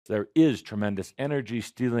There is tremendous energy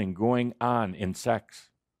stealing going on in sex.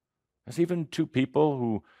 There's even two people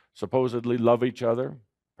who supposedly love each other,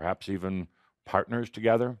 perhaps even partners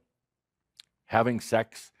together, having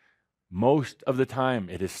sex. Most of the time,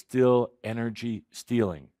 it is still energy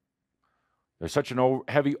stealing. There's such an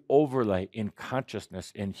heavy overlay in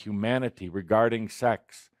consciousness in humanity regarding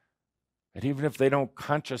sex that even if they don't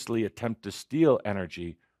consciously attempt to steal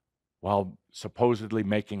energy while supposedly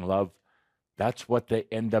making love, that's what they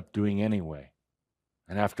end up doing anyway.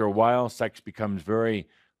 And after a while, sex becomes very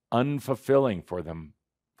unfulfilling for them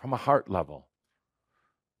from a heart level.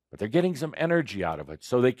 But they're getting some energy out of it,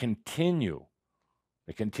 so they continue.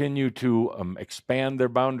 They continue to expand their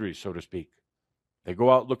boundaries, so to speak. They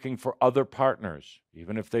go out looking for other partners,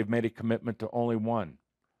 even if they've made a commitment to only one.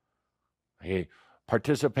 They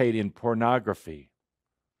participate in pornography.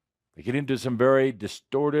 They get into some very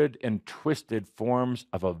distorted and twisted forms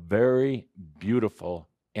of a very beautiful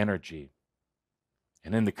energy.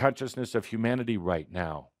 And in the consciousness of humanity right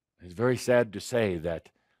now, it's very sad to say that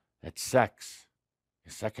sex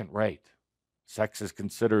is second rate. Sex is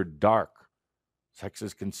considered dark. Sex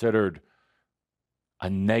is considered a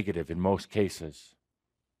negative in most cases.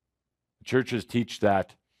 Churches teach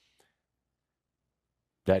that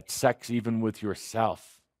sex, even with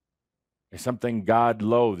yourself, is something God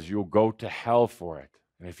loathes. You'll go to hell for it.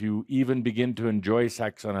 And if you even begin to enjoy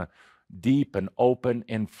sex on a deep and open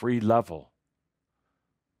and free level,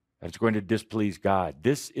 that's going to displease God.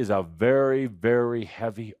 This is a very, very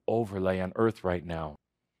heavy overlay on earth right now.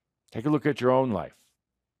 Take a look at your own life,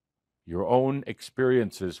 your own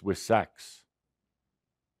experiences with sex,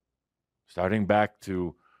 starting back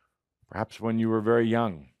to perhaps when you were very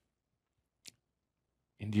young,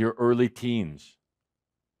 into your early teens.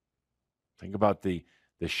 Think about the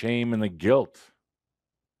shame and the guilt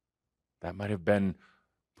that might have been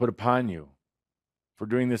put upon you for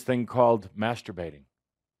doing this thing called masturbating.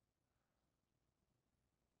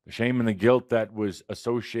 The shame and the guilt that was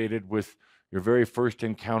associated with your very first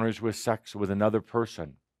encounters with sex with another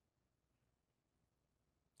person.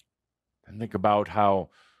 And think about how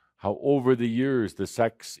over the years the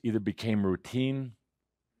sex either became routine,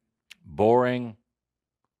 boring,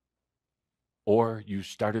 or you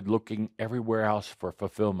started looking everywhere else for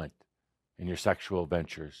fulfillment in your sexual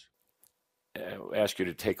ventures. I ask you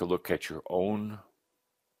to take a look at your own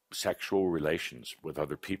sexual relations with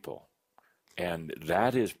other people. And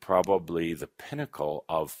that is probably the pinnacle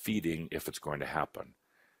of feeding if it's going to happen.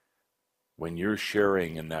 When you're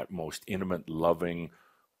sharing in that most intimate, loving,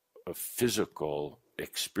 physical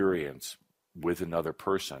experience with another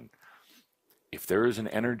person, if there is an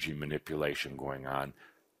energy manipulation going on,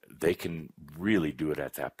 they can really do it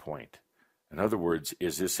at that point. In other words,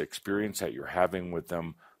 is this experience that you're having with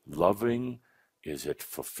them loving? Is it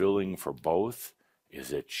fulfilling for both?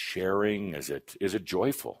 Is it sharing? Is it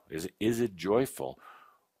joyful? Is it joyful?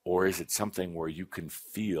 Or is it something where you can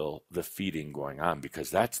feel the feeding going on? Because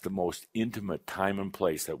that's the most intimate time and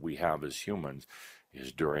place that we have as humans,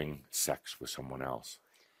 is during sex with someone else.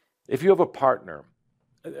 If you have a partner,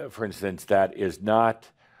 for instance, that is not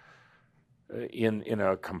in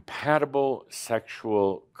a compatible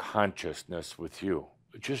sexual consciousness with you,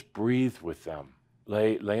 just breathe with them.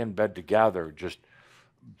 Lay in bed together, just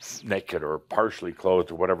naked or partially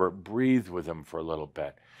clothed or whatever. Breathe with them for a little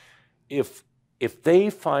bit. If they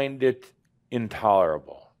find it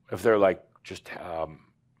intolerable, if they're like just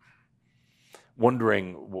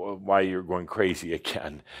wondering why you're going crazy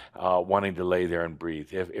again, wanting to lay there and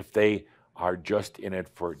breathe, if they are just in it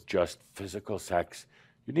for just physical sex,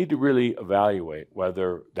 you need to really evaluate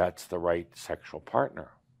whether that's the right sexual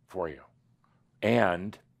partner for you.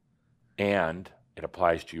 And it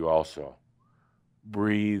applies to you also.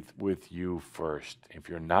 Breathe with you first. If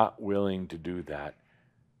you're not willing to do that,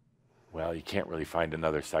 well, you can't really find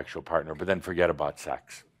another sexual partner, but then forget about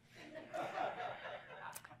sex.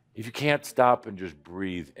 If you can't stop and just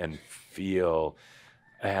breathe and feel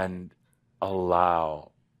and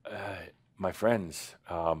allow, my friends,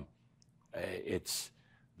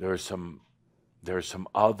 there's some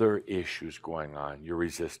other issues going on you're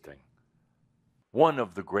resisting. One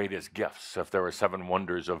of the greatest gifts, if there were 7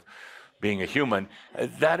 wonders of being a human,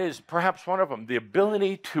 that is perhaps one of them, the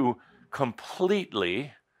ability to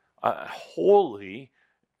completely, wholly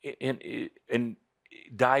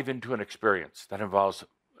dive into an experience that involves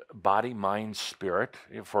body, mind, spirit.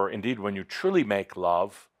 For indeed, when you truly make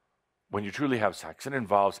love, when you truly have sex, it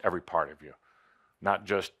involves every part of you, not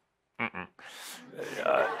just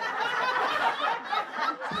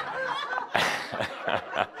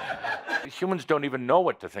humans don't even know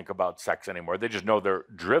what to think about sex anymore. They just know they're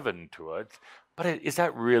driven to it. But is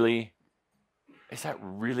that really is that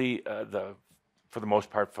really for the most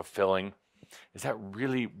part, fulfilling? Is that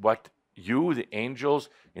really what you, the angels,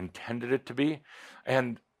 intended it to be?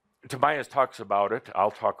 And Tobias talks about it.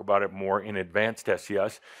 I'll talk about it more in advanced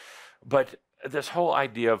SES. But this whole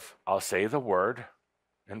idea of, I'll say the word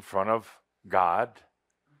in front of God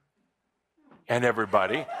and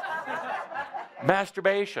everybody.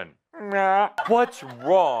 Masturbation. What's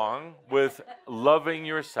wrong with loving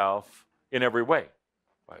yourself in every way?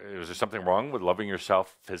 Is there something wrong with loving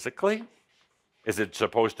yourself physically? Is it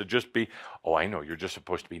supposed to just be, oh, I know, you're just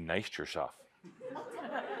supposed to be nice to yourself?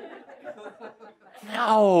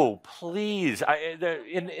 No, please.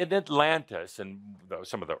 In Atlantis and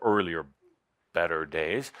some of the earlier, better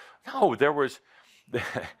days, no, there was,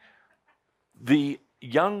 the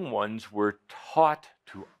young ones were taught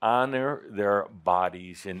to honor their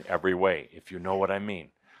bodies in every way, if you know what I mean,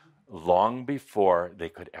 long before they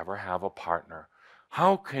could ever have a partner.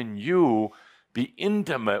 How can you be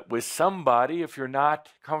intimate with somebody if you're not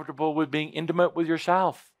comfortable with being intimate with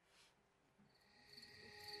yourself?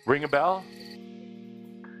 Ring a bell?